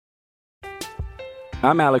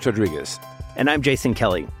I'm Alex Rodriguez. And I'm Jason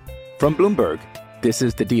Kelly. From Bloomberg, this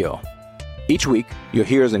is The Deal. Each week, you'll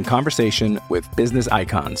hear us in conversation with business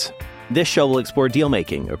icons. This show will explore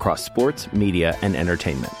deal-making across sports, media, and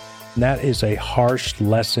entertainment. That is a harsh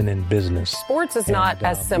lesson in business. Sports is not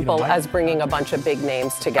as simple as bringing a bunch of big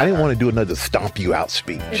names together. I didn't want to do another stomp you out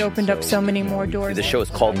speech. It opened up so many more doors. The show is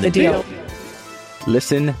called The Deal.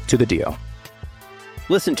 Listen to The Deal.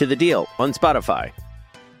 Listen to The Deal on Spotify.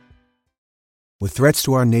 With threats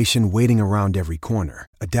to our nation waiting around every corner,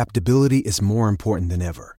 adaptability is more important than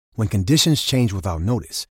ever. When conditions change without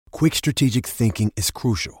notice, quick strategic thinking is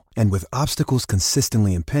crucial. And with obstacles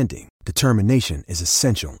consistently impending, determination is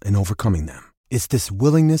essential in overcoming them. It's this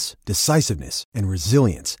willingness, decisiveness, and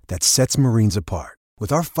resilience that sets Marines apart.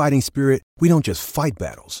 With our fighting spirit, we don't just fight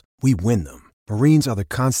battles, we win them. Marines are the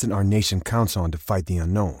constant our nation counts on to fight the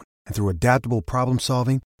unknown. And through adaptable problem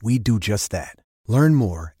solving, we do just that. Learn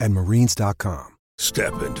more at Marines.com.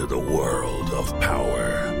 Step into the world of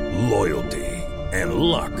power, loyalty, and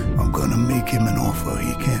luck. I'm gonna make him an offer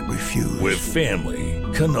he can't refuse. With family,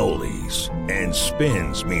 cannolis, and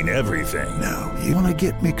spins mean everything. Now, you wanna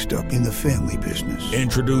get mixed up in the family business.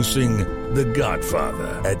 Introducing The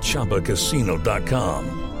Godfather at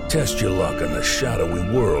ChumbaCasino.com. Test your luck in the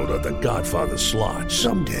shadowy world of The Godfather slot.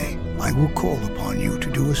 Someday, I will call upon you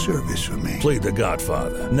to do a service for me. Play The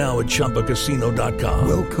Godfather now at ChumbaCasino.com.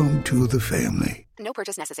 Welcome to the family. No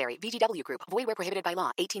purchase necessary. VGW Group. Void where prohibited by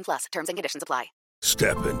law. 18 plus. Terms and conditions apply.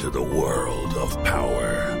 Step into the world of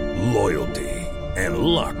power, loyalty, and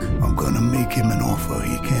luck. I'm gonna make him an offer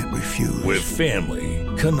he can't refuse. With family,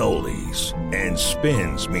 cannolis, and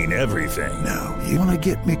spins mean everything. Now, you wanna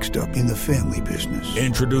get mixed up in the family business.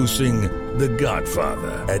 Introducing The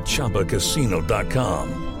Godfather at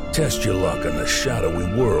ChumbaCasino.com. Test your luck in the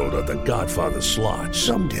shadowy world of The Godfather slot.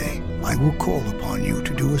 Someday, I will call upon you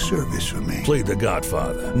to do a service for me. Play The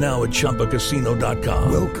Godfather now at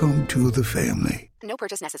ChumbaCasino.com. Welcome to the family. No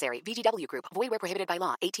purchase necessary. VGW Group. Void where prohibited by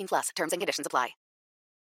law. 18 plus. Terms and conditions apply.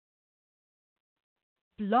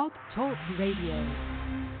 Blog Talk Radio.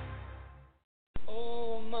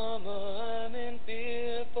 Oh, mama, I'm in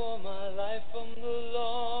fear for my life from the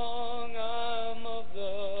long arm of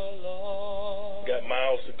the law. Got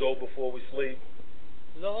miles to go before we sleep.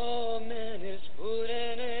 Lawman is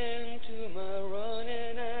putting end to my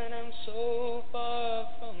running, and I'm so far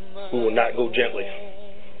from my We will not go gently.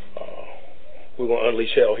 We're going to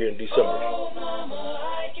unleash hell here in December. Oh, mama,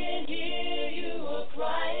 I can hear you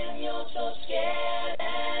crying. You're so scared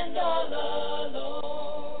and all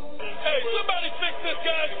alone. Hey, somebody fix this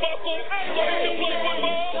guy's buckle so he can play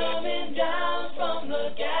football. Coming down from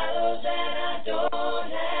the gallows, and I don't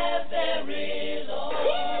have very long.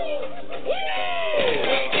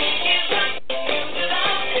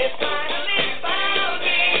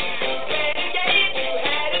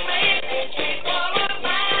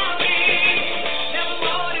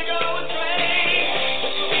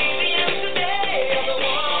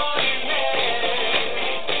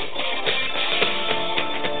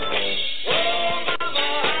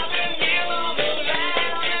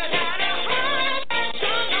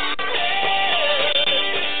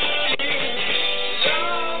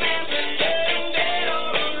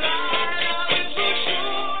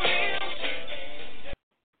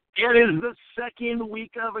 It is the second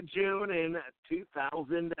week of June in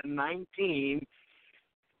 2019.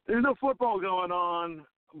 There's no football going on,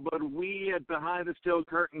 but we at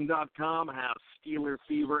BehindTheSteelCurtain.com have Steeler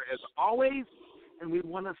fever as always, and we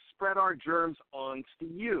want to spread our germs on to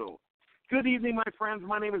you. Good evening, my friends.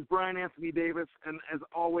 My name is Brian Anthony Davis, and as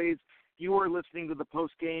always, you are listening to the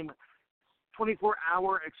post-game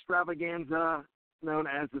 24-hour extravaganza known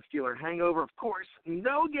as the Steeler Hangover. Of course,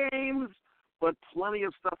 no games, but plenty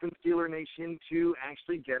of stuff in Steeler Nation to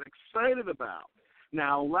actually get excited about.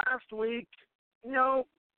 Now, last week, I was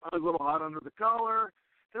a little hot under the collar.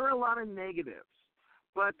 There were a lot of negatives.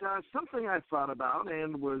 But something I thought about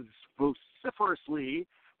and was vociferously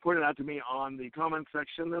pointed out to me on the comment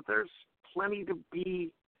section that there's plenty to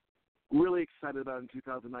be really excited about in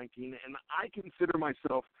 2019. And I consider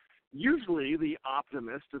myself usually the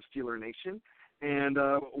optimist of Steeler Nation and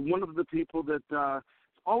one of the people that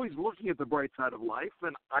always looking at the bright side of life,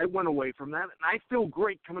 and I went away from that, and I feel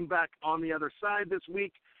great coming back on the other side this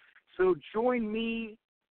week. So join me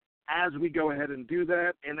as we go ahead and do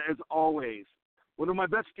that. And as always, one of my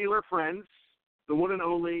best Steeler friends, the one and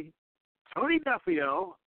only Tony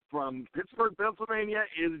Duffio from Pittsburgh, Pennsylvania,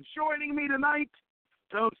 is joining me tonight.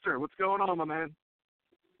 Toaster, what's going on, my man?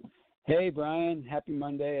 Hey, Brian. Happy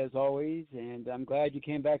Monday, as always, and I'm glad you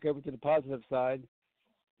came back over to the positive side.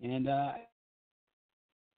 And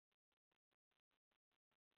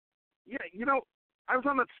yeah, I was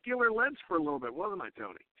on that Steeler ledge for a little bit, wasn't I,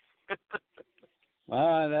 Tony?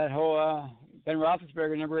 Well, that whole Ben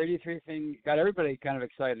Roethlisberger number 83 thing got everybody kind of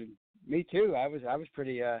excited. Me too. I was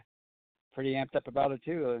pretty amped up about it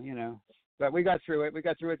too. But we got through it. We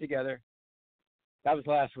got through it together. That was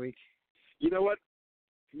last week. You know what?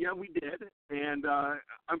 Yeah, we did, and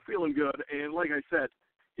I'm feeling good. And like I said,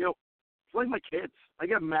 it's like my kids. I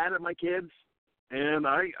get mad at my kids, and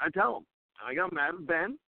I tell them. I got mad at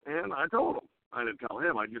Ben, and I told him. I didn't tell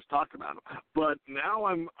him. I just talked about him. But now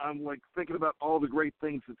I'm like thinking about all the great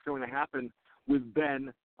things that's going to happen with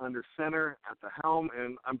Ben under center at the helm,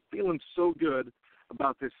 and I'm feeling so good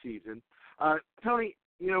about this season. Tony,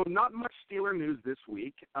 not much Steeler news this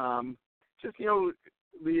week. Just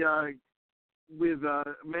with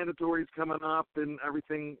mandatories coming up and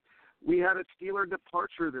everything, we had a Steeler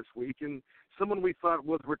departure this week, and someone we thought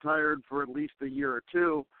was retired for at least a year or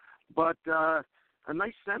two, but a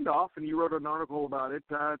nice send-off, and you wrote an article about it.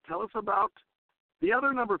 Tell us about the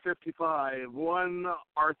other number 55, one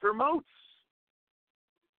Arthur Moats.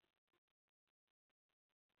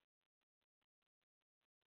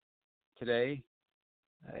 Today,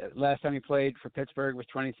 last time he played for Pittsburgh was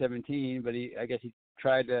 2017, but I guess he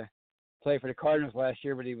tried to play for the Cardinals last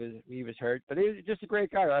year, but he was hurt. But he was just a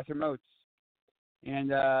great guy, Arthur Moats.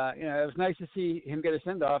 And, it was nice to see him get a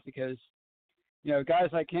send-off because, guys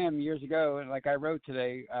like him years ago, and like I wrote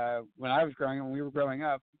today, when we were growing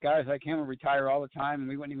up, guys like him would retire all the time and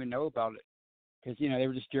we wouldn't even know about it because, they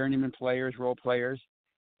were just journeyman players, role players.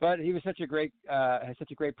 But he was had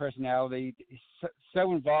such a great personality,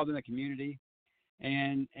 so involved in the community.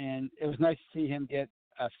 And it was nice to see him get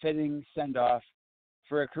a fitting send-off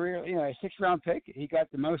for a career, a 6th-round pick. He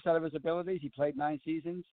got the most out of his abilities. He played 9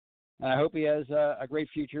 seasons, and I hope he has a great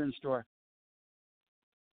future in store.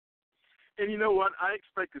 And you know what? I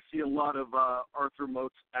expect to see a lot of Arthur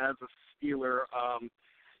Moats as a Steeler.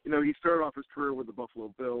 He started off his career with the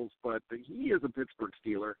Buffalo Bills, but he is a Pittsburgh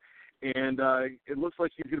Steeler. And it looks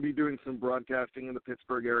like he's going to be doing some broadcasting in the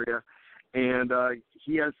Pittsburgh area. And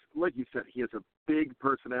he has, like you said, he has a big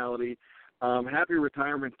personality. Happy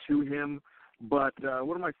retirement to him. But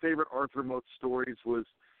one of my favorite Arthur Moats stories was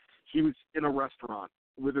he was in a restaurant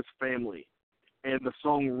with his family, and the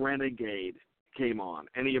song Renegade came on,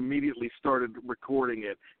 and he immediately started recording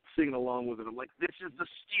it, singing along with it. I'm like, this is the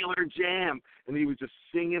Steeler jam. And he was just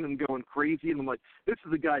singing and going crazy. And I'm like, this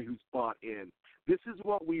is a guy who's bought in. This is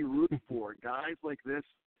what we root for, guys like this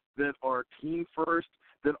that are team first,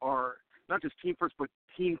 that are not just team first, but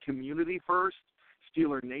team community first,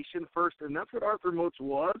 Steeler Nation first. And that's what Arthur Moats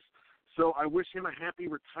was. So I wish him a happy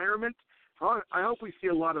retirement. I hope we see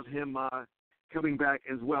a lot of him coming back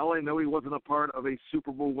as well. I know he wasn't a part of a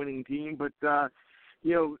Super Bowl winning team, but,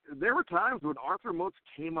 there were times when Arthur Moats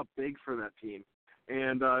came up big for that team.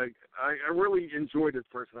 And I really enjoyed his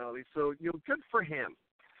personality. So, good for him.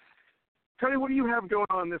 Tony, what do you have going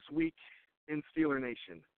on this week in Steeler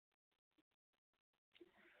Nation?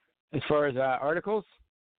 As far as articles?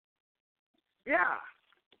 Yeah.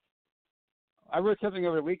 I wrote something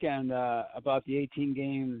over the weekend about the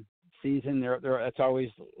 18-game season. It's always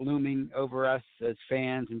looming over us as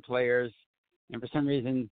fans and players, and for some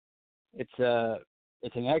reason, it's a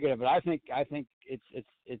negative. But I think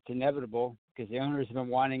it's inevitable because the owners have been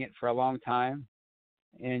wanting it for a long time,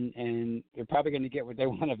 and they're probably going to get what they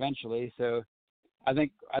want eventually. So I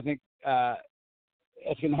think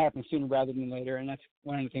it's going to happen sooner rather than later, and that's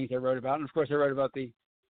one of the things I wrote about. And of course, I wrote about the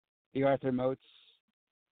Arthur Moats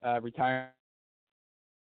retirement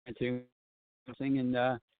too, and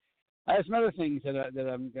I have some other things that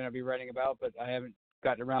I'm going to be writing about, but I haven't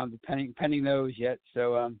gotten around to penning those yet.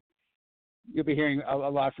 So you'll be hearing a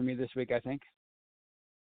lot from me this week, I think.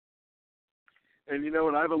 And you know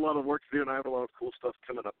what? I have a lot of work to do, and I have a lot of cool stuff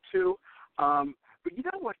coming up too. But you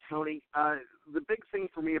know what, Tony? The big thing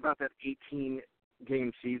for me about that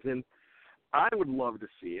 18-game season, I would love to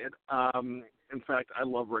see it. In fact, I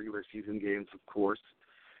love regular season games, of course.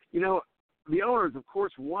 The owners, of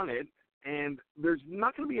course, want it, and there's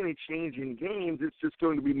not going to be any change in games. It's just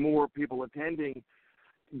going to be more people attending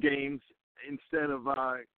games instead of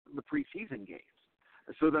the preseason games.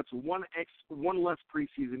 So that's one less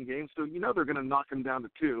preseason game. So they're going to knock them down to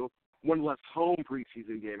 2. One less home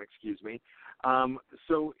preseason game, excuse me.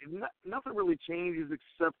 So nothing really changes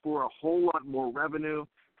except for a whole lot more revenue.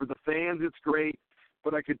 For the fans, it's great.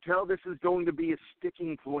 But I could tell this is going to be a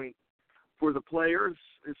sticking point for the players,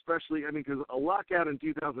 especially, because a lockout in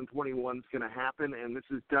 2021 is going to happen, and this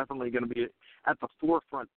is definitely going to be at the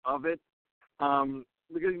forefront of it.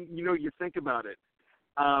 Because, you think about it.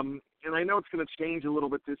 And I know it's going to change a little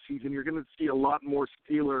bit this season. You're going to see a lot more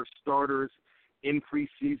Steeler starters in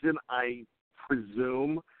preseason. I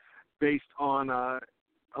presume, based on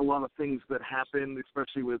a lot of things that happened,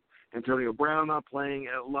 especially with Antonio Brown not playing,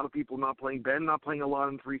 a lot of people not playing, Ben not playing a lot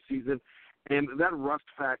in preseason, and that rust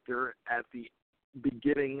factor at the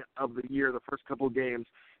beginning of the year, the first couple of games,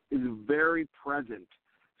 is very present.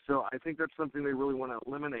 So I think that's something they really want to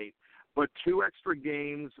eliminate. But 2 extra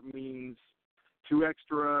games means 2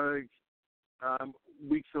 extra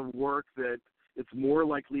weeks of work that it's more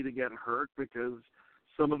likely to get hurt because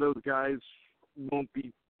some of those guys don't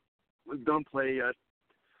play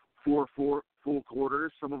 4 full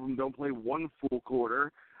quarters. Some of them don't play 1 full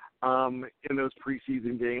quarter in those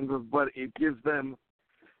preseason games. But it gives them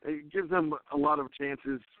a lot of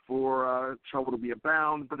chances for trouble to be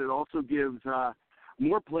abound. But it also gives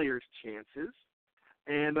more players chances.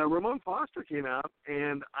 And Ramon Foster came out,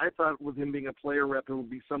 and I thought with him being a player rep, it would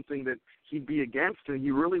be something that he'd be against, and he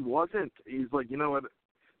really wasn't. He's like, you know what,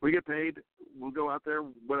 we get paid, we'll go out there,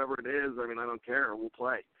 whatever it is. I mean, I don't care, we'll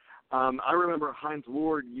play. I remember Hines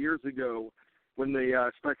Ward years ago when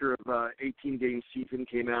the specter of 18-game season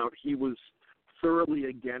came out, he was thoroughly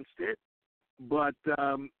against it. But,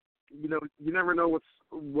 you know, you never know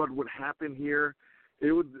what would happen here.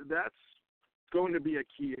 That's going to be a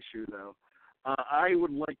key issue, though. I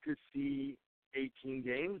would like to see 18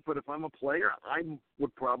 games, but if I'm a player, I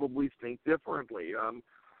would probably think differently.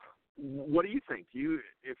 What do you think?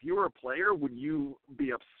 If you were a player, would you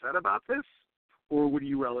be upset about this, or would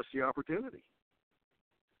you relish the opportunity?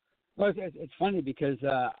 Well, it's funny because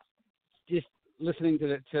just listening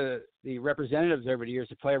to the representatives over the years,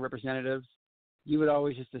 the player representatives, you would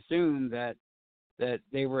always just assume that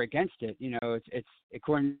they were against it. You know, it's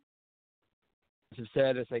according to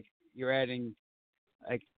said, it's like you're adding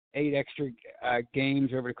like 8 extra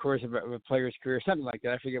games over the course of a player's career, something like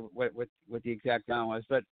that. I forget what the exact amount was,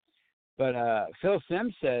 but Phil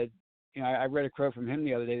Simms said, you know, I read a quote from him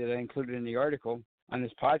the other day that I included in the article on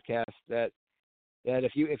this podcast that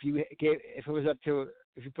if you put it up to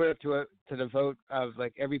the vote of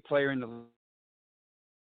like every player in the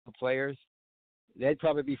players, they'd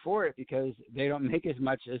probably be for it because they don't make as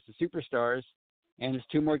much as the superstars, and it's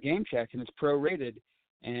 2 more game checks and it's prorated.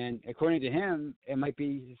 And according to him, it might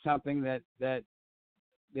be something that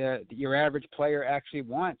your average player actually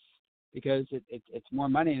wants because it's more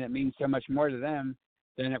money and it means so much more to them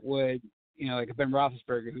than it would, you know, like a Ben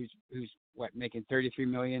Roethlisberger who's making $33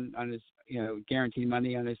 million on his, you know, guaranteed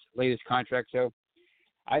money on his latest contract. So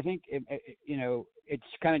I think it's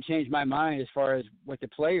kind of changed my mind as far as what the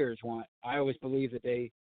players want. I always believed that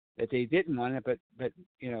they didn't want it, but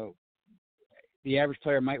you know, the average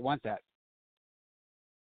player might want that.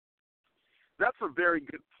 That's a very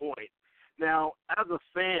good point. Now, as a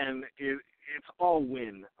fan, it's all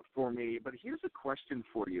win for me. But here's a question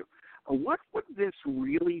for you. What would this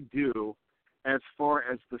really do as far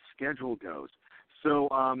as the schedule goes? So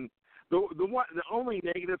the only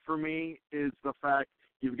negative for me is the fact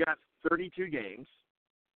you've got 32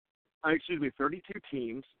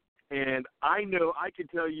 teams. And I know I can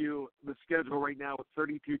tell you the schedule right now with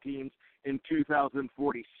 32 teams in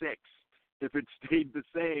 2046 if it stayed the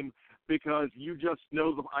same, because you just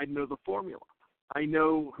know I know the formula. I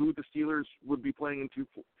know who the Steelers would be playing in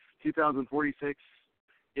 2046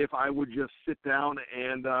 if I would just sit down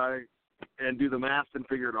and do the math and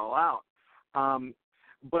figure it all out.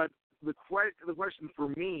 But the question for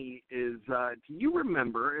me is, do you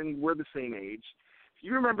remember, and we're the same age, do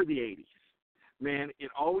you remember the 80s? Man, it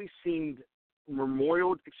always seemed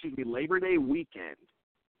Labor Day weekend,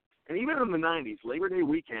 and even in the 90s, Labor Day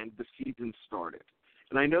weekend, the season started.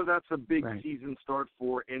 And I know that's a big season start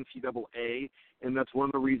for NCAA, and that's one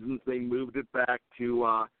of the reasons they moved it back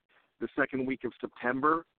to the second week of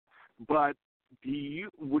September. But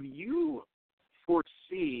would you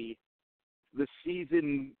foresee the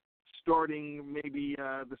season starting maybe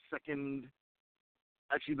the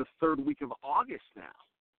third week of August now?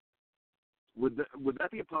 Would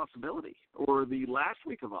that be a possibility, or the last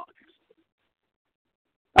week of August?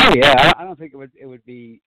 Oh yeah, I don't think it would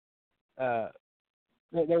be.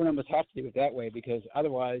 They would almost have to do it that way because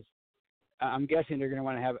otherwise, I'm guessing they're going to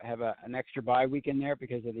want to have an extra bye week in there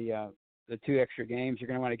because of the 2 extra games. You're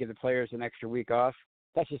going to want to give the players an extra week off.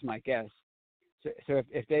 That's just my guess. So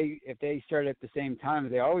if they start at the same time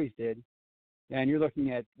as they always did, then you're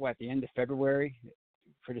looking at the end of February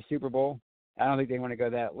for the Super Bowl. I don't think they want to go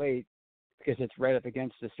that late because it's right up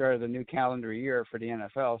against the start of the new calendar year for the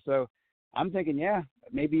NFL. So I'm thinking,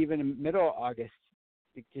 maybe even in middle of August,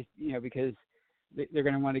 just, you know, because they're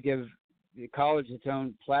going to want to give the college its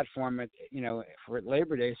own platform, for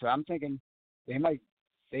Labor Day. So I'm thinking they might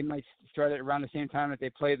start it around the same time that they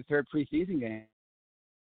play the third preseason game.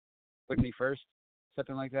 Wouldn't be first,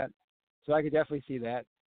 something like that. So I could definitely see that,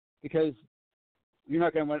 because you're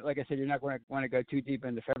not going to want, like I said, you're not going to want to go too deep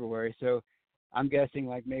into February. So I'm guessing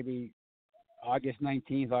like maybe August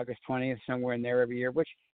 19th, August 20th, somewhere in there every year, which,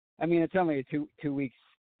 I mean, it's only two weeks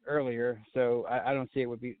earlier. So I don't think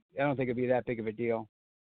it'd be that big of a deal.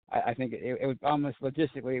 I think it would almost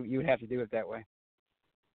logistically, you would have to do it that way.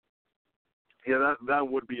 Yeah, that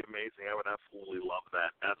would be amazing. I would absolutely love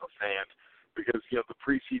that as a fan, because, the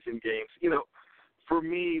preseason games, for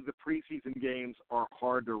me, the preseason games are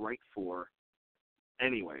hard to write for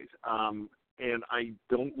anyways. And I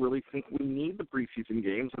don't really think we need the preseason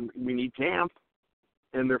games. We need camp,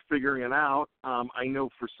 and they're figuring it out. I know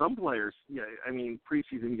for some players,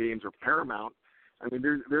 preseason games are paramount. I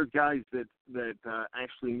mean, there's guys that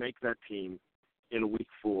actually make that team in week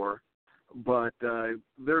 4, but it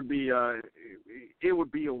would be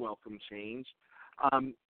a welcome change.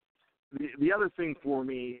 The other thing for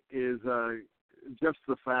me is just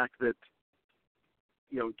the fact that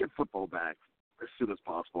get football back as soon as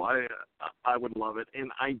possible. I would love it,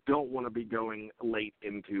 and I don't want to be going late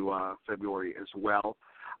into February as well.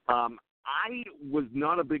 I was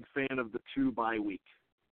not a big fan of the 2 bye week,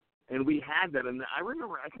 and we had that. And I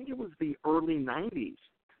remember, I think it was the early 90s,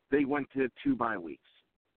 they went to 2 bye weeks.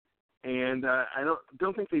 And I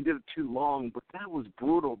don't think they did it too long, but that was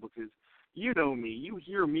brutal, because you know me. You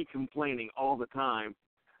hear me complaining all the time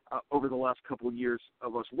over the last couple of years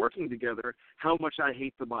of us working together how much I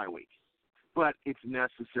hate the bye week. But it's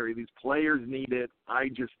necessary. These players need it. I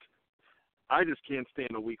just can't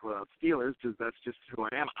stand a week without Steelers, because that's just who I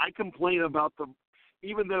am. I complain about them,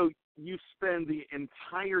 even though you spend the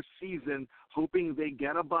entire season hoping they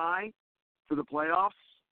get a bye for the playoffs.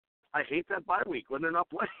 I hate that bye week when they're not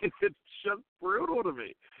playing. It's just brutal to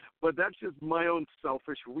me. But that's just my own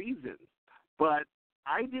selfish reason. But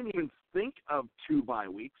I didn't even think of 2 bye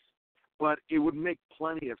weeks, but it would make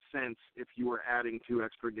plenty of sense if you were adding 2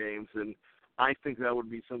 extra games, and I think that would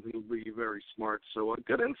be something that would be very smart. So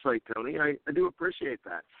good insight, Tony. I do appreciate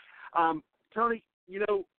that. Tony,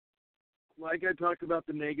 like I talked about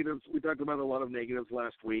the negatives, we talked about a lot of negatives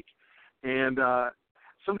last week, and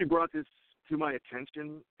somebody brought this to my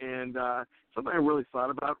attention, and something I really thought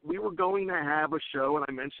about. We were going to have a show, and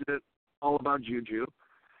I mentioned it, all about Juju,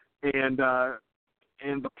 and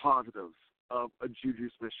the positives of a Juju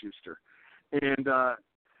Smith-Schuster.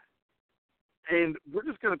 And we're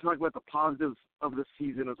just going to talk about the positives of the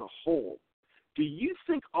season as a whole. Do you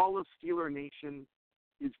think all of Steeler Nation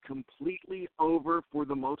is completely over, for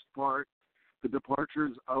the most part, the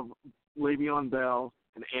departures of Le'Veon Bell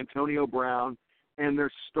and Antonio Brown, and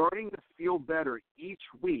they're starting to feel better each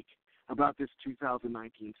week about this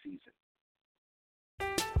 2019 season?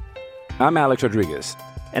 I'm Alex Rodriguez.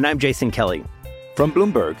 And I'm Jason Kelly. From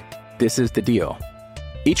Bloomberg, this is The Deal.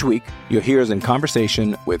 Each week, you'll hear us in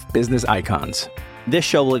conversation with business icons. This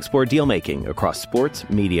show will explore deal-making across sports,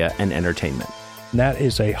 media, and entertainment. That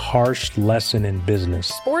is a harsh lesson in business.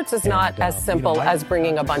 Sports is not as simple as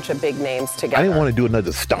bringing a bunch of big names together. I didn't want to do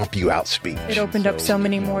another stomp you out speech. It opened up so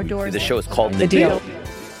many more doors. The show is called The Deal.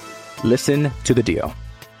 Listen to The Deal.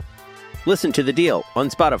 Listen to The Deal on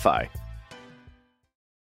Spotify.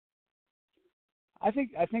 I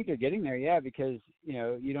think they're getting there, yeah, because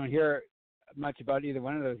you don't hear much about either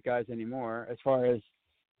one of those guys anymore, as far as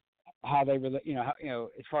how they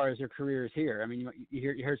as far as their careers here. I mean,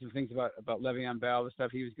 you heard some things about Le'Veon Bell, the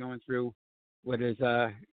stuff he was going through with his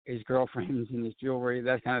girlfriends and his jewelry,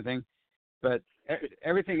 that kind of thing. But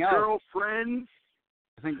everything else, girlfriends,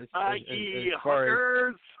 I think, i.e.,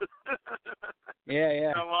 hookers.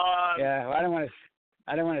 Yeah. Come on. Yeah, well,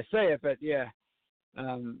 I don't want to say it, but yeah.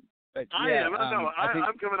 But yeah,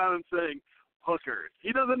 I'm coming out and saying hookers.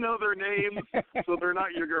 He doesn't know their names, so they're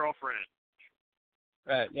not your girlfriend.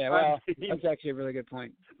 Right, yeah, well, that's actually a really good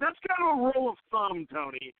point. That's kind of a rule of thumb,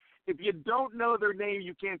 Tony. If you don't know their name,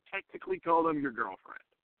 you can't technically call them your girlfriend.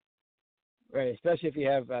 Right, especially if you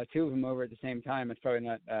have 2 of them over at the same time. It's probably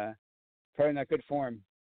not good form.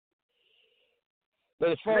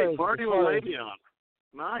 But as far as party with Le'Veon,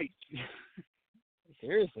 nice.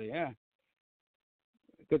 Seriously, yeah.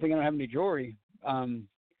 Good thing I don't have any jewelry.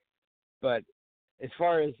 But as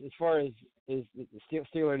far as is the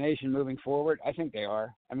Steeler Nation moving forward, I think they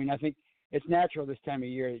are. I mean, I think it's natural this time of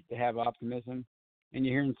year to have optimism, and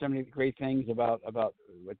you're hearing so many great things about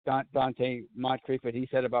what Dante Moncrief, what he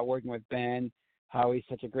said about working with Ben, how he's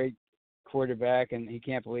such a great quarterback, and he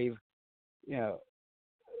can't believe,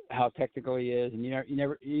 how technical he is, and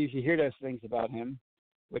you usually hear those things about him,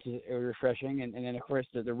 which is refreshing, and then of course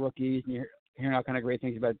the rookies, and you're hearing all kind of great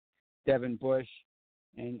things about Devin Bush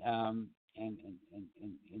and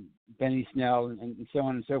Benny Snell and so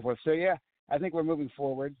on and so forth. So yeah, I think we're moving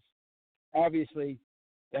forward. obviously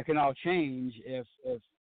that can all change if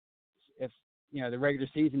the regular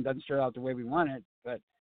season doesn't start out the way we want it.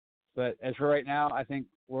 But as for right now, I think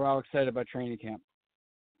we're all excited about training camp.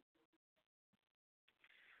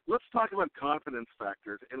 Let's talk about confidence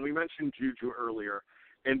factors. And we mentioned Juju earlier.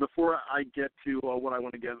 And before I get to what I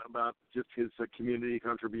want to get about just his community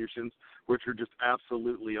contributions, which are just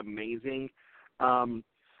absolutely amazing, I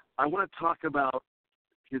want to talk about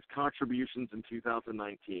his contributions in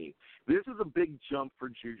 2019. This is a big jump for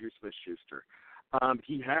Juju Smith-Schuster.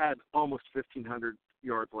 He had almost 1,500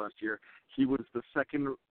 yards last year. He was the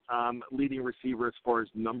second leading receiver as far as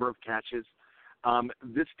number of catches.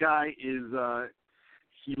 This guy is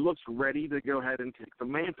he looks ready to go ahead and take the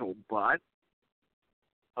mantle. But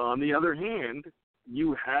on the other hand,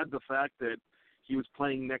 you had the fact that he was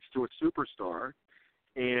playing next to a superstar,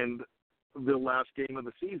 and the last game of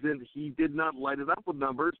the season, he did not light it up with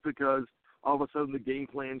numbers because all of a sudden the game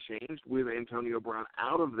plan changed with Antonio Brown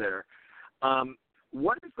out of there.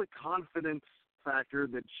 What is the confidence factor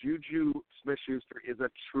that Juju Smith-Schuster is a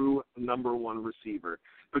true number one receiver?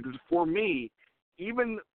 Because for me,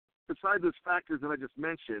 even besides those factors that I just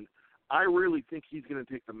mentioned, I really think he's going to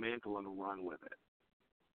take the mantle and run with it.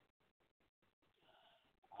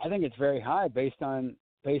 I think it's very high based on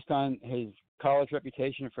his college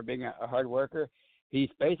reputation for being a hard worker. He's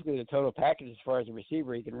basically the total package as far as a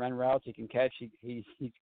receiver. He can run routes, he can catch, he's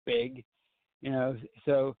big,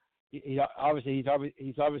 so he's obviously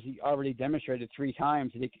already demonstrated 3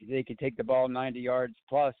 times that they could take the ball 90 yards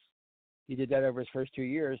plus. He did that over his first 2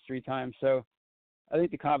 years 3 times. So I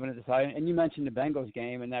think the confidence is high. And you mentioned the Bengals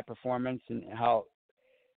game and that performance and how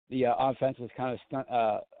the offense was kind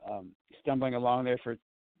of stumbling along there for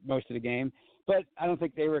most of the game. But I don't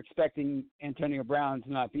think they were expecting Antonio Brown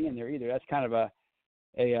to not be in there either. That's kind of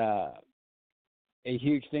a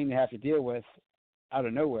huge thing to have to deal with out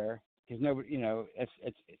of nowhere because nobody,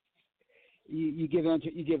 you give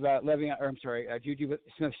Juju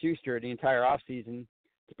Smith-Schuster the entire offseason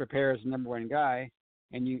to prepare as the number one guy,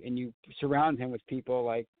 and you surround him with people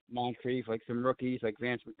like Moncrief, like some rookies like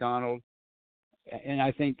Vance McDonald, and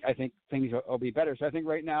I think things will be better. So I think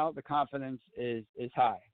right now the confidence is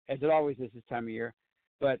high, as it always is this time of year.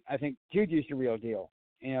 But I think Juju's the real deal,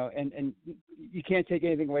 and you can't take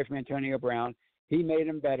anything away from Antonio Brown. He made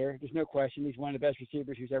him better. There's no question. He's one of the best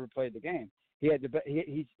receivers who's ever played the game. He had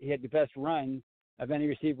the best run of any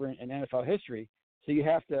receiver in NFL history. So you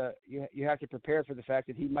have to prepare for the fact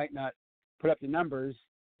that he might not put up the numbers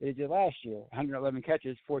that he did last year, 111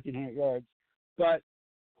 catches, 1,400 yards. But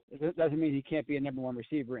it doesn't mean he can't be a number one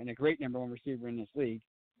receiver and a great number one receiver in this league.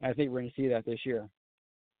 And I think we're going to see that this year.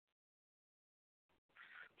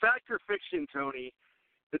 Fact or fiction, Tony?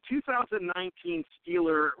 The 2019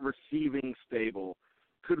 Steeler receiving stable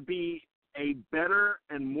could be a better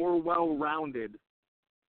and more well-rounded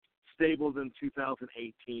stable than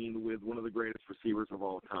 2018 with one of the greatest receivers of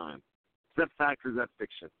all time. Is that fact or is that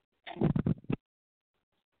fiction?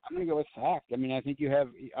 I'm going to go with fact. I mean, I think you have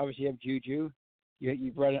Juju.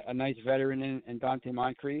 You brought a nice veteran in Dante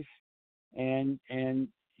Moncrief, and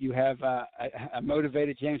you have a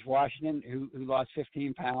motivated James Washington who lost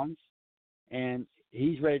 15 pounds, and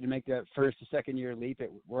he's ready to make that first to second year leap that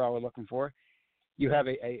we're all looking for. You have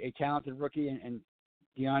a talented rookie and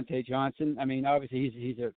Deontay Johnson. I mean, obviously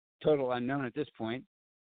he's a total unknown at this point,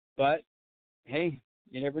 but hey,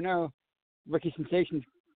 you never know. Rookie sensations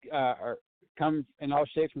come in all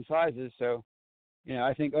shapes and sizes. So,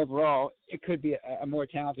 I think overall it could be a more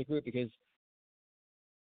talented group because.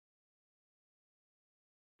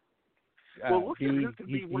 Well, look at who could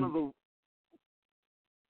be one of the.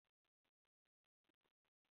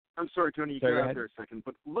 I'm sorry, Tony, you cut out there a second,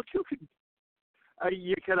 but look who could.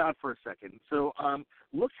 You cut out for a second. So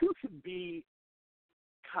look who could be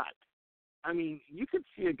cut. I mean, you could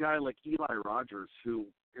see a guy like Eli Rogers, who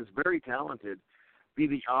is very talented, be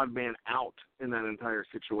the odd man out in that entire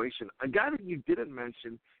situation. A guy that you didn't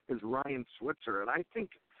mention is Ryan Switzer, and I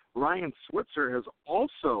think Ryan Switzer has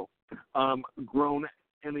also grown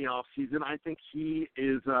in the offseason. I think he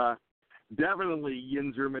is definitely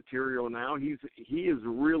Yinzer material now. He is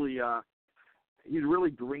really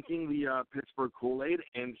drinking the Pittsburgh Kool-Aid,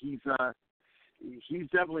 and he's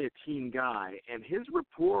definitely a team guy. And his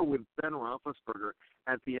rapport with Ben Roethlisberger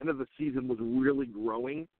at the end of the season was really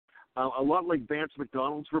growing. A lot like Vance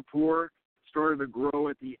McDonald's rapport started to grow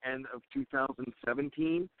at the end of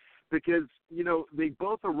 2017 because, they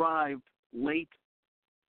both arrived late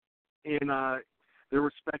in their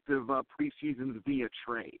respective preseasons via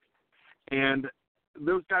trade. And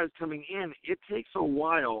those guys coming in, it takes a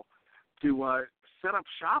while to set up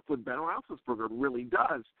shop with Ben Roethlisberger. It really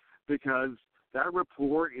does, because that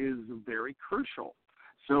rapport is very crucial.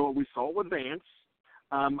 So we saw it with Vance.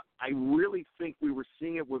 I really think we were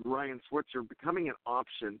seeing it with Ryan Switzer becoming an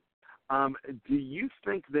option. Do you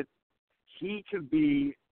think that he could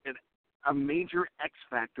be a major X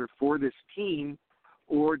factor for this team,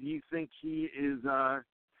 or do you think he is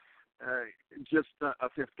just a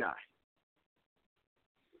fifth guy?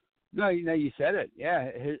 No, you said it.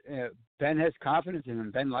 Yeah, Ben has confidence in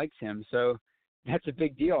him. Ben likes him, so that's a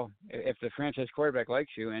big deal if the franchise quarterback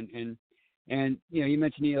likes you. And you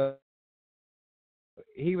mentioned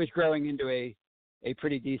he was growing into a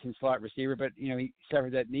pretty decent slot receiver, but he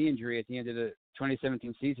suffered that knee injury at the end of the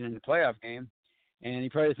 2017 season in the playoff game, and he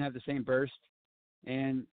probably doesn't have the same burst.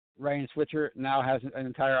 And Ryan Switzer now has an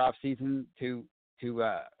entire off season to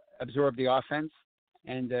absorb the offense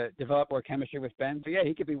and develop more chemistry with Ben. So yeah,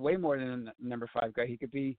 he could be way more than a number 5 guy. He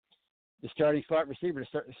could be the starting slot receiver,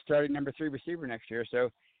 starting number 3 receiver next year. So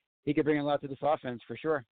he could bring a lot to this offense for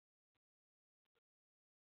sure.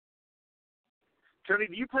 Tony,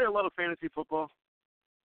 do you play a lot of fantasy football?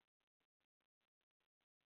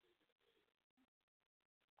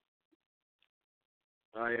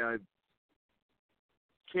 I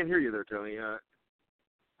can't hear you there, Tony.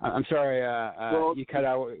 I'm sorry. You cut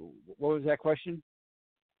out. What was that question?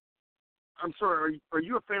 I'm sorry. Are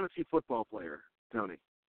you a fantasy football player, Tony?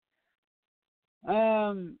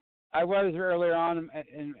 I was earlier on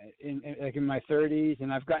in my 30s,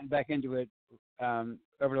 and I've gotten back into it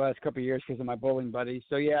over the last couple of years because of my bowling buddies.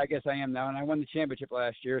 So yeah, I guess I am now, and I won the championship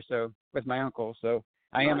last year, so with my uncle. So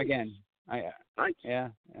I am again. Nice. Yeah.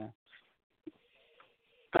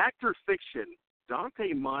 Fact or fiction?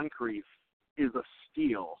 Dante Moncrief is a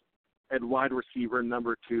steal at wide receiver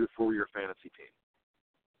number 2 for your fantasy team.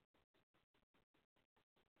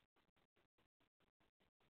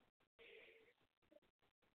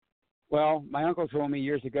 Well, my uncle told me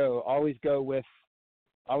years ago, always go with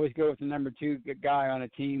the number 2 guy on a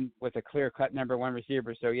team with a clear-cut number 1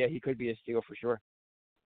 receiver. So yeah, he could be a steal for sure.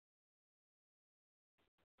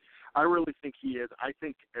 I really think he is. I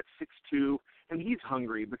think at 6'2", and he's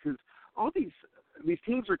hungry because all these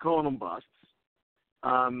teams are calling him busts.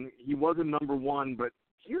 He wasn't number 1, but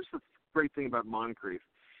here's the great thing about Moncrief.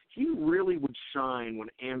 He really would shine when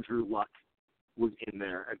Andrew Luck was in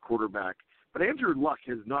there at quarterback. But Andrew Luck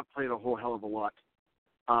has not played a whole hell of a lot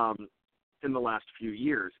in the last few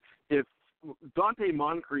years. If Dante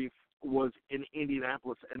Moncrief was in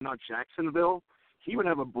Indianapolis and not Jacksonville, he would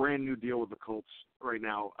have a brand new deal with the Colts right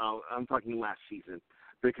now. I'm talking last season,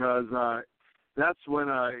 because that's when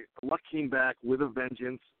Luck came back with a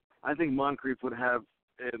vengeance. I think Moncrief would have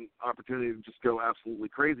an opportunity to just go absolutely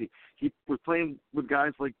crazy. He was playing with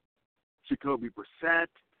guys like Jacoby Brissett,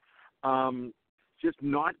 just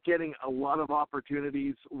not getting a lot of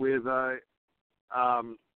opportunities with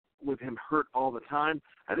him hurt all the time.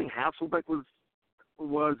 I think Hasselbeck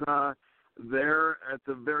was there at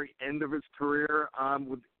the very end of his career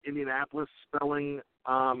with Indianapolis, spelling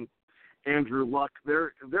Andrew Luck.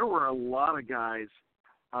 There were a lot of guys.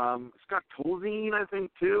 Scott Tolzien, I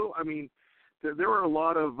think, too. I mean, there were a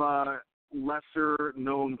lot of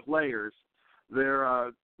lesser-known players.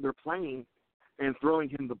 They're playing and throwing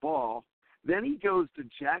him the ball. Then he goes to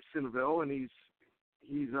Jacksonville, and he's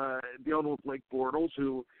dealing with Blake Bortles,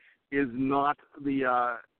 who is not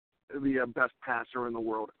the best passer in the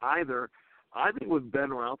world either. I think with Ben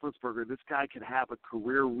Roethlisberger, this guy could have a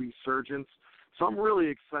career resurgence. So I'm really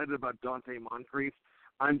excited about Dante Moncrief.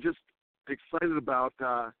 I'm just excited about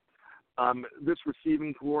this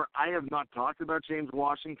receiving core. I have not talked about James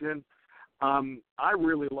Washington. I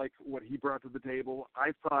really like what he brought to the table.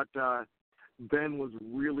 I thought Ben was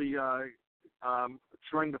really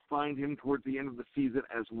trying to find him towards the end of the season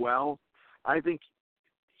as well. I think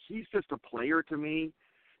he's just a player to me.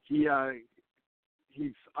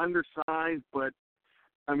 He's undersized, but,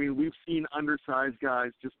 I mean, we've seen undersized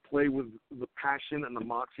guys just play with the passion and the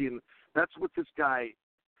moxie, and that's what this guy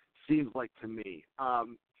seems like to me.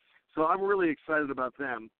 So I'm really excited about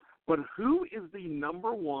them. But who is the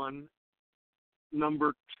number 1,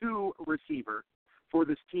 number 2 receiver for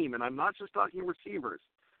this team? And I'm not just talking receivers.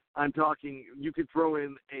 I'm talking, you could throw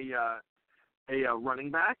in a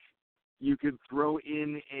running back. You could throw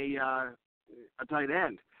in a tight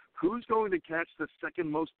end. Who's going to catch the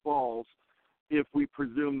second most balls if we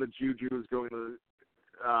presume that Juju is going to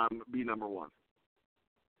be number 1?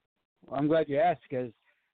 Well, I'm glad you asked, because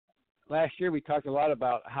last year we talked a lot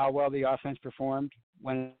about how well the offense performed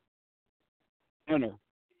when winner,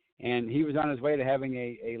 and he was on his way to having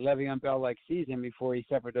a Le'Veon Bell-like season before he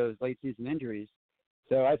suffered those late-season injuries.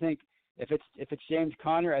 So I think if it's James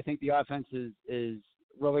Conner, I think the offense is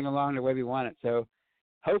rolling along the way we want it. So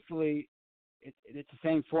hopefully it's the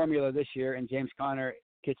same formula this year, and James Conner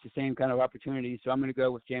gets the same kind of opportunity. So I'm going to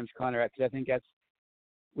go with James Conner because I think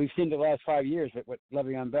we've seen the last 5 years with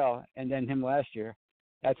Le'Veon Bell and then him last year.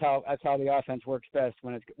 That's how the offense works best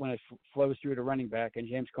when it flows through to running back, and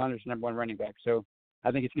James Conner's the number one running back. So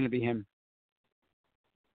I think it's going to be him.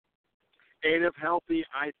 And if healthy,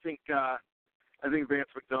 I think Vance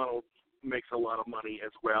McDonald makes a lot of money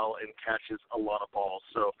as well and catches a lot of balls.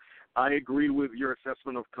 So I agree with your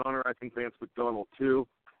assessment of Conner. I think Vance McDonald too.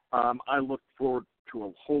 I look forward to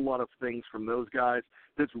a whole lot of things from those guys.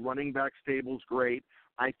 This running back stable's great.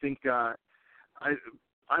 I think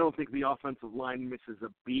I don't think the offensive line misses a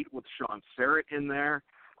beat with Sean Serrett in there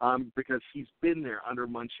because he's been there under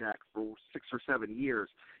Munchak for 6 or 7 years.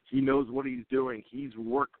 He knows what he's doing. He's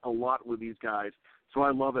worked a lot with these guys, so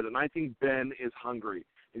I love it. And I think Ben is hungry.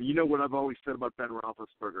 And you know what I've always said about Ben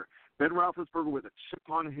Roethlisberger. Ben Roethlisberger with a chip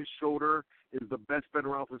on his shoulder is the best Ben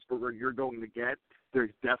Roethlisberger you're going to get.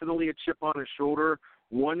 There's definitely a chip on his shoulder,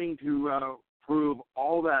 wanting to prove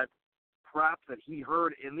all that crap that he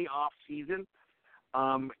heard in the off season.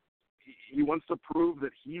 He wants to prove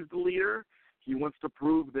that he's the leader. He wants to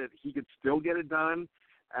prove that he could still get it done.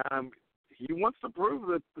 He wants to prove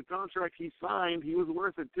that the contract he signed, he was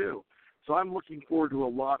worth it too. So I'm looking forward to a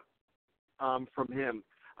lot from him.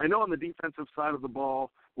 I know on the defensive side of the ball,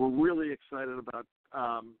 we're really excited about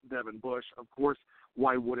Devin Bush. Of course,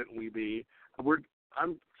 why wouldn't we be?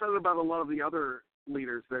 I'm excited about a lot of the other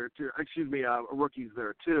leaders there too. Rookies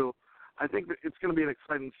there too. I think that it's going to be an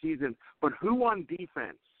exciting season. But who on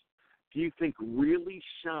defense do you think really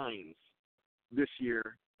shines this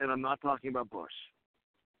year? And I'm not talking about Bush.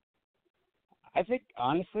 I think,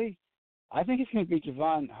 honestly, it's going to be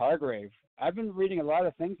Javon Hargrave. I've been reading a lot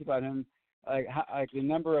of things about him, like the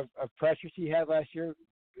number of pressures he had last year,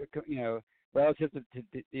 relative to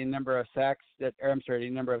the number of sacks the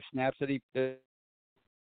number of snaps that he did.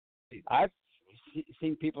 I've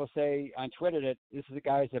seen people say on Twitter that this is a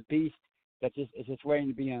guy who's a beast that is just waiting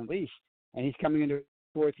to be unleashed, and he's coming into his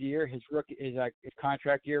fourth year, his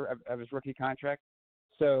contract year of his rookie contract.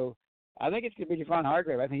 So I think it's going to be Javon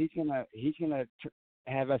Hargrave. I think he's gonna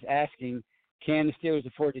have us asking, can the Steelers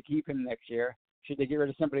afford to keep him next year? Should they get rid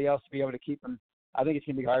of somebody else to be able to keep him? I think it's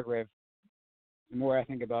going to be Hargrave. The more I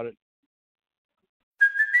think about it.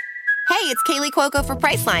 Hey, it's Kaylee Cuoco for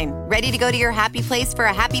Priceline. Ready to go to your happy place for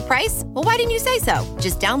a happy price? Well, why didn't you say so?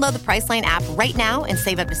 Just download the Priceline app right now and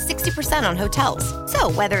save up to 60% on hotels.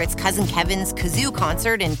 So whether it's Cousin Kevin's Kazoo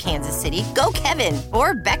Concert in Kansas City, go Kevin,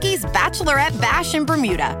 or Becky's Bachelorette Bash in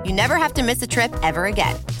Bermuda, you never have to miss a trip ever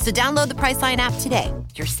again. So download the Priceline app today.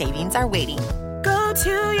 Your savings are waiting. Go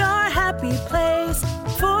to your happy place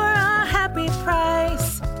for a happy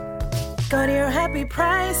price. Go to your happy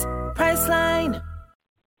price, Priceline.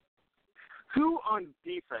 Who on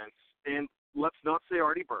defense, and let's not say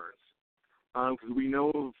Artie Burns, because we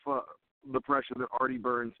know of the pressure that Artie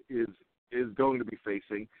Burns is going to be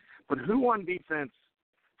facing, but who on defense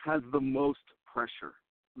has the most pressure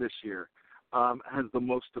this year, has the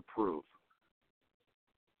most to prove?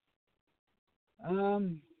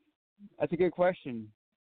 That's a good question.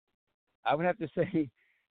 I would have to say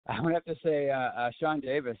Sean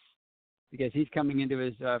Davis, because he's coming into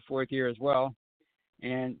his fourth year as well.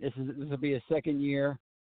 And this will be his second year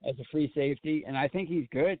as a free safety, and I think he's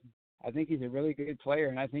good. I think he's a really good player,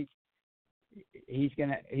 and I think he's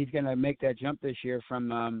gonna make that jump this year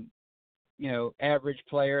from average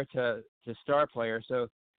player to star player. So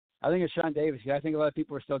I think it's Sean Davis. I think a lot of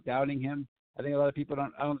people are still doubting him. I think a lot of people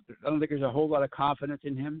I don't think there's a whole lot of confidence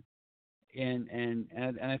in him, and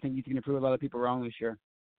I think he's gonna prove a lot of people wrong this year.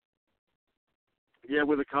 Yeah,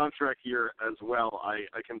 with a contract year as well, I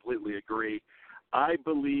completely agree. I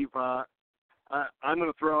believe I'm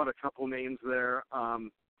going to throw out a couple names there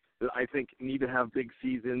that I think need to have big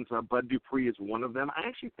seasons. Bud Dupree is one of them. I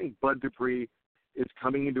actually think Bud Dupree is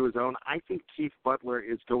coming into his own. I think Keith Butler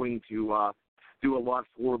is going to do a lot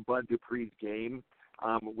for Bud Dupree's game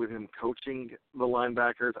with him coaching the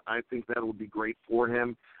linebackers. I think that will be great for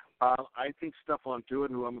him. I think Stephon Tuitt,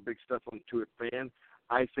 who I'm a big Stephon Tuitt fan,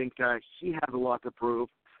 I think he has a lot to prove.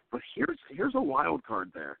 But here's a wild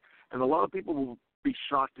card there. And a lot of people will be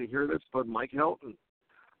shocked to hear this, but Mike Hilton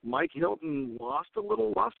lost a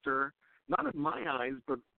little luster, not in my eyes,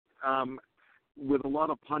 but with a lot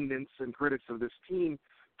of pundits and critics of this team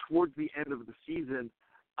towards the end of the season.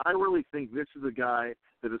 I really think this is a guy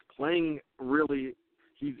that is playing really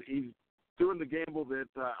 – he's doing the gamble that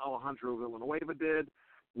Alejandro Villanueva did,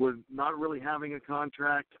 with not really having a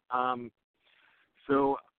contract.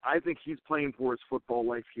 So I think he's playing for his football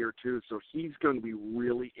life here too, so he's going to be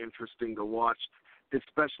really interesting to watch,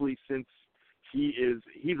 especially since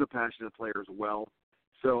he's a passionate player as well.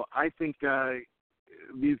 So I think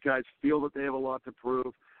these guys feel that they have a lot to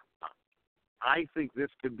prove. I think this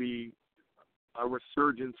could be a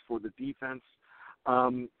resurgence for the defense.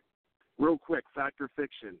 Real quick, fact or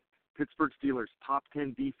fiction, Pittsburgh Steelers top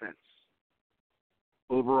 10 defense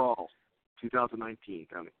overall, 2019,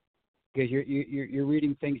 Tony. Because you're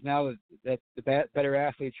reading things now that the better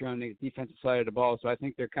athletes are on the defensive side of the ball, so I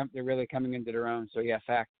think they're really coming into their own. So yeah,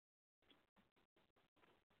 fact.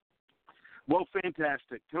 Well,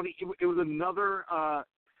 fantastic, Tony. It was another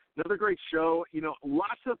great show. You know,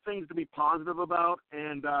 lots of things to be positive about,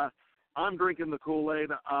 and I'm drinking the Kool-Aid.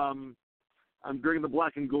 I'm drinking the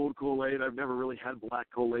black and gold Kool-Aid. I've never really had black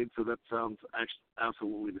Kool-Aid, so that sounds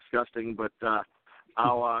absolutely disgusting. But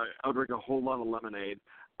I'll drink a whole lot of lemonade.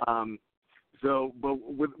 But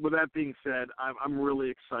with that being said, I'm really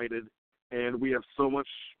excited, and we have so much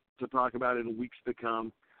to talk about in weeks to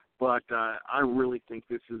come. But I really think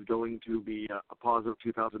this is going to be a positive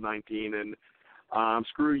 2019. And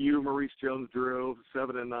screw you, Maurice Jones-Drew,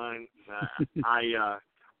 7-9.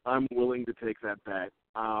 I'm willing to take that bet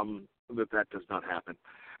that does not happen.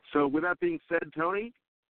 So with that being said, Tony,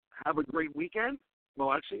 have a great weekend.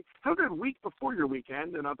 Well, actually, have a good week before your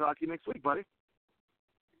weekend, and I'll talk to you next week, buddy.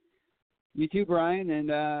 You too, Brian. And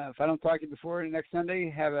if I don't talk to you before next Sunday,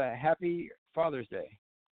 have a happy Father's Day.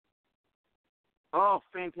 Oh,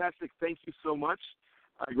 fantastic. Thank you so much.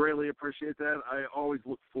 I greatly appreciate that. I always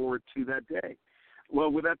look forward to that day.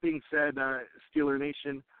 Well, with that being said, Steeler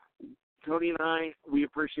Nation, Tony and I, we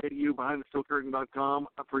appreciate you. BehindTheSteelCurtain.com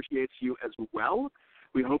appreciates you as well.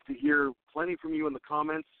 We hope to hear plenty from you in the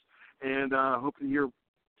comments, and hope to hear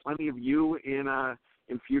plenty of you in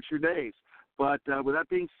future days. But with that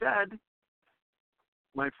being said,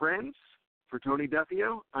 my friends, for Tony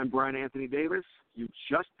Defeo, I'm Brian Anthony Davis. You've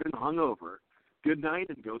just been hung over. Good night,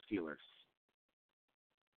 and go Steelers.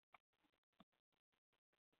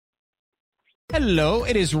 Hello,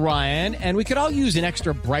 it is Ryan, and we could all use an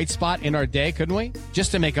extra bright spot in our day, couldn't we?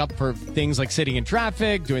 Just to make up for things like sitting in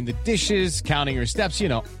traffic, doing the dishes, counting your steps, you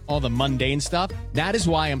know, all the mundane stuff. That is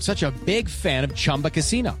why I'm such a big fan of Chumba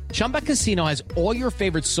Casino. Chumba Casino has all your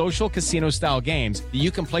favorite social casino-style games that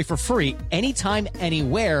you can play for free anytime,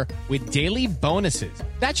 anywhere with daily bonuses.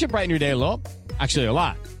 That should brighten your day a little. Actually, a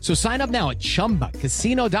lot. So sign up now at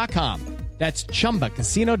ChumbaCasino.com. That's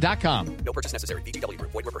ChumbaCasino.com. No purchase necessary. VGW Group.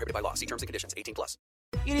 Void where prohibited by law. See terms and conditions. 18+.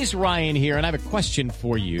 It is Ryan here, and I have a question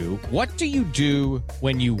for you. What do you do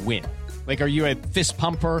when you win? Like, are you a fist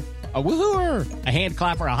pumper, a woohooer, a hand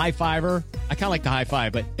clapper, a high fiver? I kind of like the high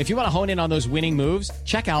five, but if you want to hone in on those winning moves,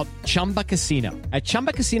 check out Chumba Casino. At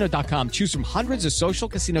ChumbaCasino.com, choose from hundreds of social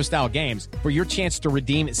casino-style games for your chance to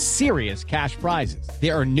redeem serious cash prizes.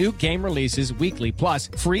 There are new game releases weekly, plus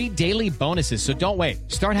free daily bonuses, so don't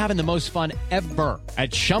wait. Start having the most fun ever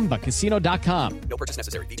at ChumbaCasino.com. No purchase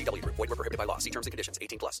necessary. VGW Group. Void where prohibited by law. See terms and conditions.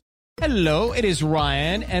 18+. Hello, it is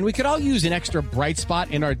Ryan, and we could all use an extra bright spot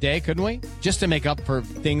in our day, couldn't we? Just to make up for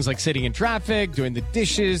things like sitting in traffic, doing the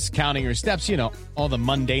dishes, counting your steps, you know, all the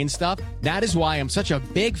mundane stuff. That is why I'm such a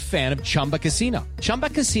big fan of Chumba Casino. Chumba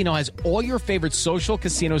Casino has all your favorite social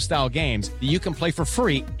casino-style games that you can play for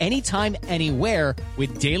free anytime, anywhere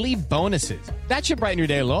with daily bonuses. That should brighten your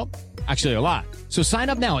day a little. Actually, a lot. So sign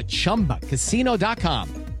up now at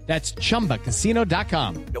ChumbaCasino.com. That's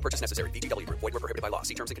ChumbaCasino.com. No purchase necessary. VGW Group. Void where prohibited by law.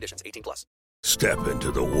 See terms and conditions. 18+. Step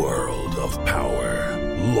into the world of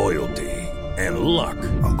power, loyalty, and luck.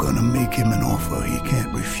 I'm going to make him an offer he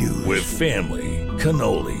can't refuse. With family,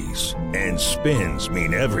 cannolis, and spins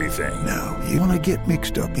mean everything. Now, you want to get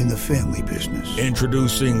mixed up in the family business.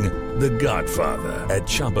 Introducing The Godfather at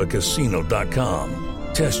ChumbaCasino.com.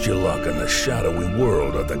 Test your luck in the shadowy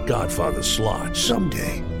world of The Godfather slot.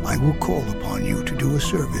 Someday, I will call upon you to do a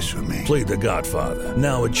service for me. Play The Godfather,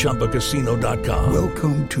 now at ChumbaCasino.com.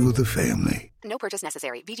 Welcome to the family. No purchase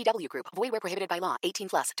necessary. VGW Group. Void where prohibited by law.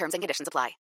 18+. Terms and conditions apply.